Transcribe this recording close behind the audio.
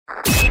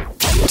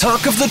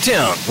Talk of the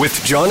Town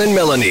with John and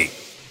Melanie.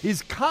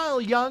 Is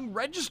Kyle Young,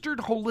 registered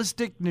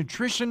holistic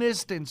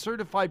nutritionist and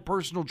certified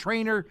personal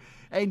trainer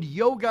and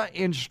yoga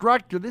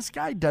instructor. This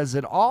guy does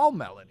it all,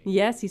 Melanie.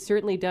 Yes, he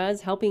certainly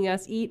does, helping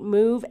us eat,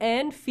 move,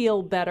 and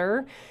feel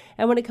better.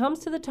 And when it comes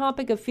to the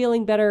topic of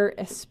feeling better,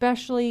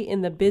 especially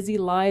in the busy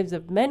lives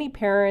of many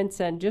parents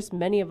and just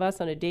many of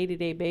us on a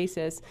day-to-day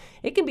basis,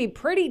 it can be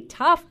pretty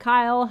tough,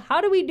 Kyle.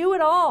 How do we do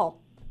it all?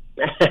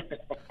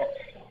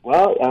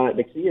 Well,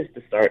 the key is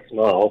to start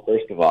small,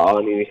 first of all.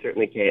 I mean, we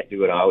certainly can't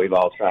do it all. We've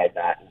all tried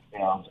that and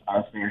failed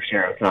our fair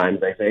share of times,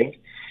 I think.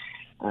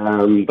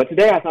 But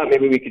today I thought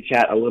maybe we could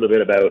chat a little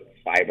bit about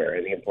fiber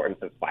and the importance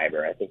of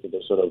fiber. I think if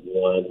there's sort of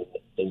one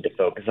thing to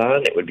focus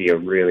on, it would be a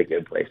really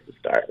good place to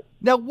start.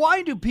 Now,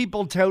 why do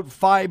people tout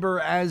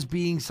fiber as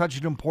being such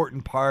an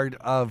important part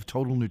of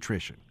total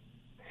nutrition?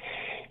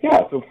 Yeah,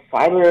 so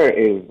fiber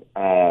is,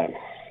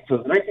 so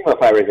the nice thing about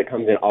fiber is it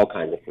comes in all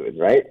kinds of foods,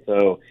 right?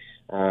 So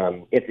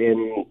it's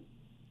in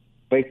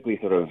basically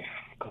sort of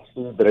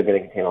foods that are going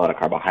to contain a lot of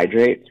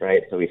carbohydrates,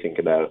 right? So we think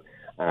about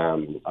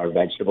our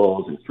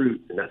vegetables and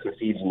fruits and nuts and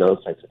seeds and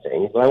those types of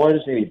things. But I want to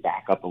just maybe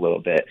back up a little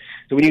bit.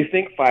 So when you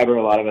think fiber,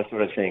 a lot of us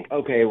sort of think,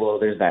 okay, well,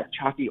 there's that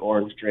chalky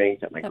orange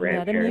drink that my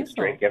grandparents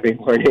drink every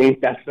morning.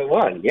 That's the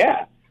one,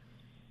 yeah.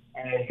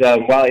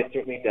 And while it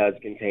certainly does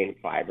contain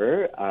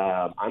fiber,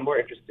 I'm more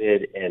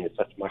interested in it's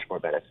much more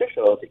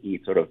beneficial to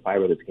eat sort of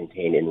fiber that's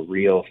contained in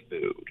real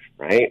food,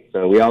 right?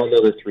 So we all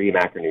know the three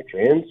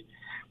macronutrients,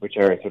 which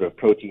are sort of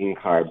protein,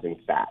 carbs, and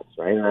fats,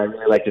 right? And I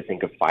really like to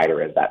think of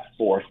fiber as that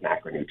fourth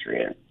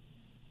macronutrient.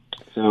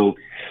 So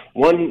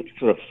one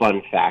sort of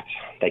fun fact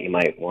that you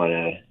might want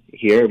to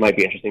hear, might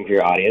be interesting for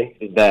your audience,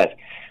 is that,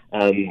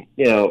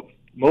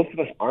 most of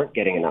us aren't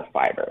getting enough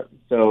fiber.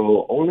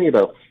 So only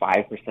about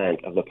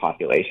 5% of the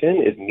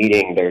population is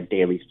meeting their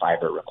daily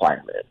fiber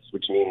requirements,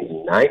 which means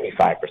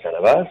 95%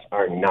 of us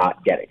are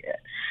not getting it.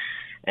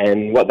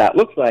 And what that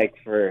looks like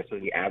for sort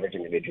of the average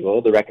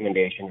individual, the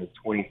recommendation is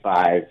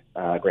 25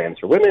 grams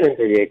for women and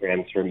 38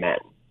 grams for men.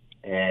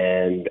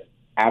 And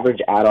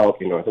average adults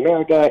in North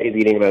America is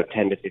eating about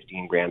 10 to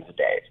 15 grams a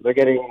day. So they're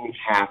getting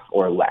half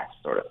or less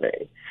sort of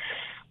thing.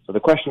 So the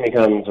question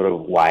becomes sort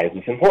of, why is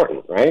this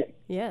important, right?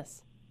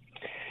 Yes.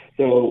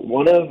 So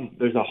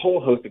there's a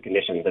whole host of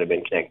conditions that have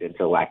been connected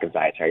to lack of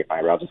dietary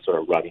fiber. I'll just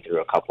sort of run through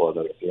a couple of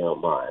them if you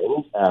don't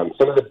mind.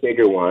 Some of the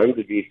bigger ones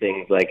would be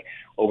things like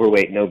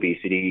overweight and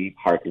obesity,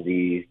 heart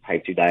disease,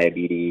 type 2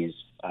 diabetes,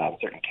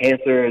 certain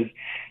cancers,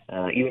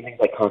 even things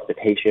like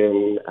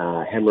constipation,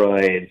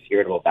 hemorrhoids,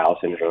 irritable bowel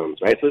syndromes,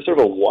 right? So there's sort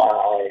of a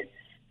wide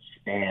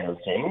span of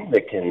things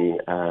that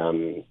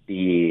can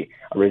be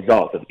a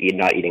result of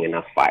not eating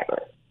enough fiber.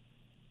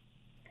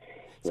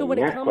 So when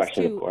it comes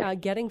to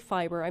getting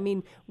fiber, I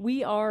mean,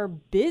 we are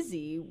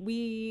busy.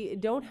 We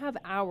don't have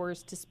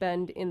hours to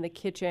spend in the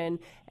kitchen.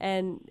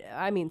 And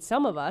I mean,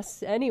 some of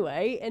us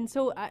anyway. And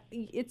so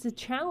it's a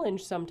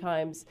challenge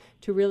sometimes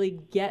to really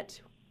get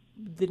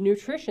the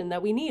nutrition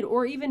that we need,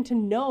 or even to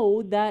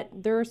know that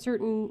there are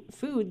certain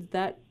foods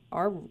that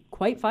are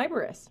quite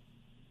fibrous.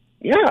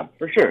 Yeah,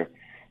 for sure.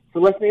 So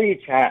let's maybe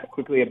chat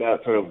quickly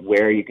about sort of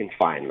where you can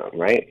find them,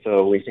 right?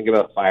 So when we think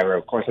about fiber,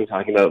 of course, I'm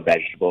talking about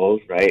vegetables,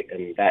 right?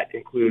 And that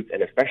includes,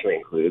 and especially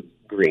includes,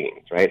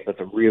 greens, right? So that's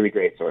a really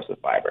great source of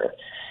fiber.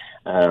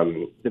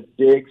 The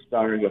big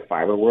star in the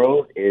fiber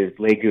world is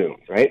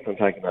legumes, right? So I'm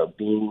talking about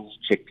beans,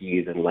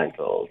 chickpeas, and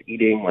lentils.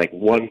 Eating like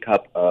 1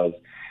 cup of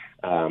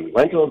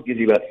lentils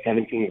gives you about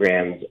 17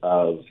 grams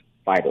of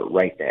fiber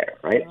right there,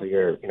 right? So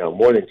you're,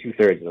 more than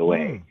 2/3 of the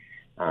way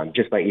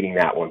just by eating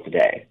that once a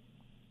day.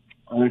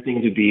 Other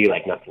things would be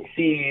like nuts and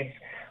seeds,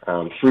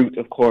 fruit,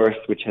 of course,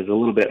 which has a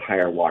little bit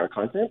higher water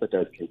content, but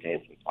does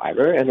contain some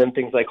fiber, and then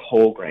things like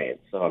whole grains.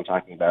 So I'm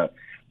talking about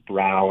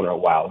brown or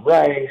wild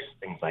rice,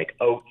 things like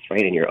oats,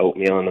 right? And your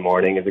oatmeal in the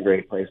morning is a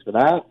great place for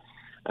that.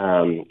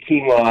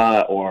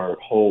 Quinoa or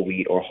whole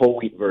wheat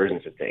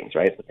versions of things,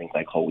 right? So things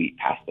like whole wheat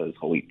pastas,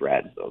 whole wheat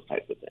breads, those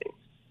types of things.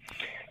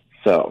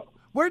 So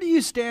where do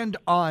you stand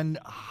on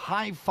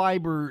high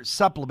fiber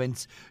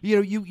supplements?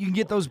 You can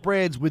get those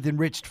breads with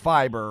enriched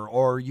fiber,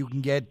 or you can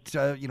get,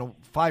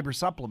 fiber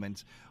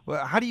supplements.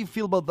 How do you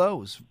feel about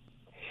those?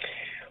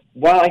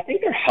 Well, I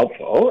think they're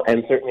helpful.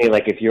 And certainly,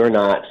 like, if you're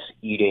not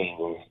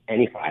eating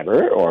any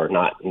fiber or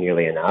not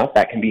nearly enough,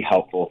 that can be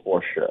helpful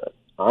for sure.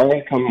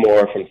 I come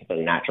more from the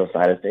natural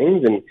side of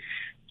things and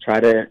try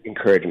to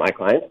encourage my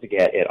clients to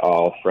get it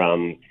all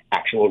from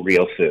actual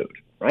real food.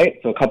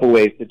 Right? So a couple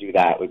ways to do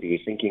that would be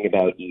thinking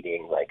about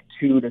eating like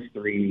 2 to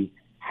 3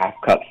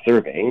 half-cup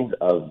servings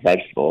of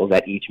vegetables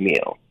at each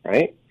meal,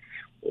 right?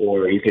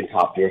 Or you can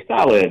top your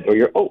salad or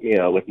your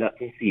oatmeal with nuts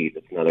and seeds.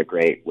 It's another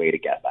great way to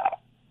get that.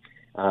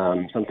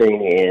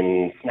 Something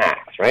in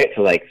snacks, right?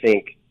 So like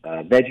think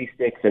veggie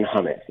sticks and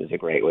hummus is a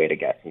great way to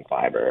get some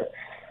fiber.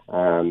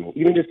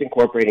 Even just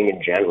incorporating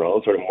in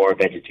general sort of more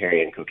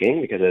vegetarian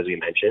cooking, because as we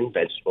mentioned,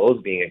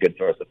 vegetables being a good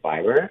source of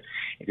fiber.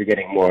 If you're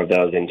getting more of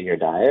those into your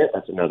diet,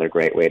 that's another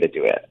great way to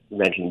do it. You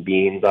mentioned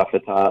beans off the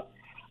top.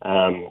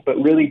 But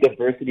really,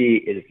 diversity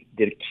is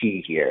the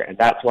key here. And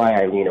that's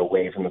why I lean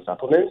away from the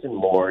supplements and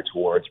more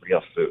towards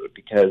real food,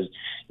 because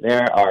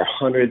there are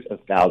hundreds of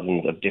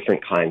thousands of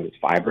different kinds of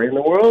fiber in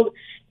the world.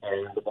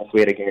 And the best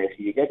way to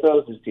guarantee you get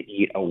those is to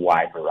eat a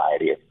wide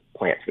variety of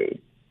plant food.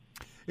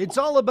 It's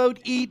all about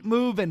eat,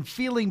 move, and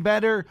feeling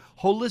better.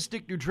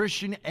 Holistic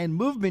nutrition and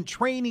movement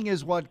training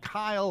is what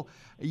Kyle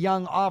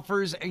Young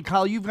offers. And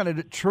Kyle, you've got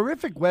a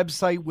terrific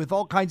website with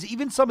all kinds,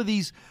 even some of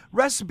these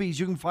recipes.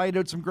 You can find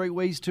out some great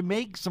ways to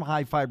make some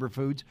high fiber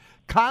foods.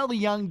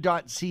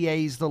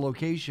 KyleYoung.ca is the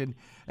location.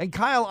 And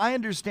Kyle, I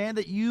understand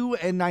that you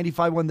and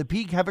 95.1 The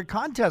Peak have a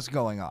contest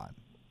going on.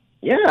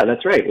 Yeah,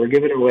 that's right. We're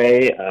giving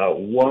away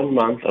 1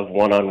 month of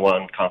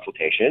one-on-one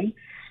consultation.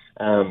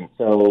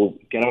 So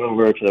get on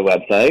over to the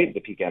website, the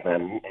Peak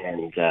FM,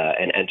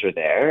 and enter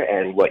there.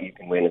 And what you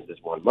can win is this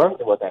 1 month.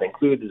 And what that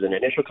includes is an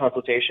initial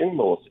consultation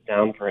where we'll sit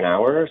down for an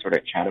hour, sort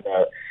of chat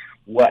about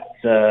what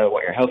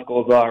your health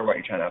goals are, what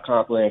you're trying to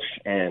accomplish,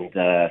 and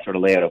sort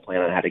of lay out a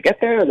plan on how to get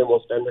there. And then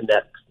we'll spend the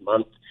next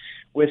month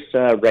with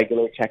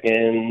regular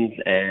check-ins,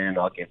 and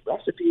I'll give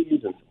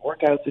recipes and some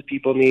workouts if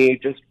people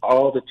need, just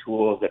all the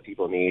tools that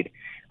people need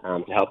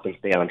to help them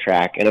stay on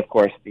track. And, of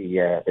course,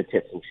 the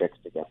tips and tricks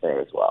to get there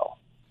as well.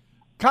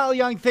 Kyle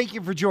Young, thank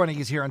you for joining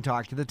us here on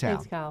Talk to the Town.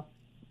 Thanks, Kyle.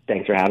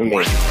 Thanks for having me.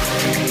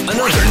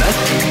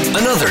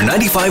 Another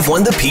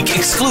 95.1 The Peak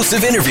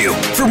exclusive interview.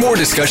 For more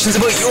discussions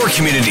about your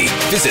community,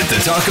 visit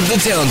the Talk of the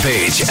Town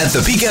page at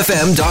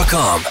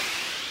thepeakfm.com.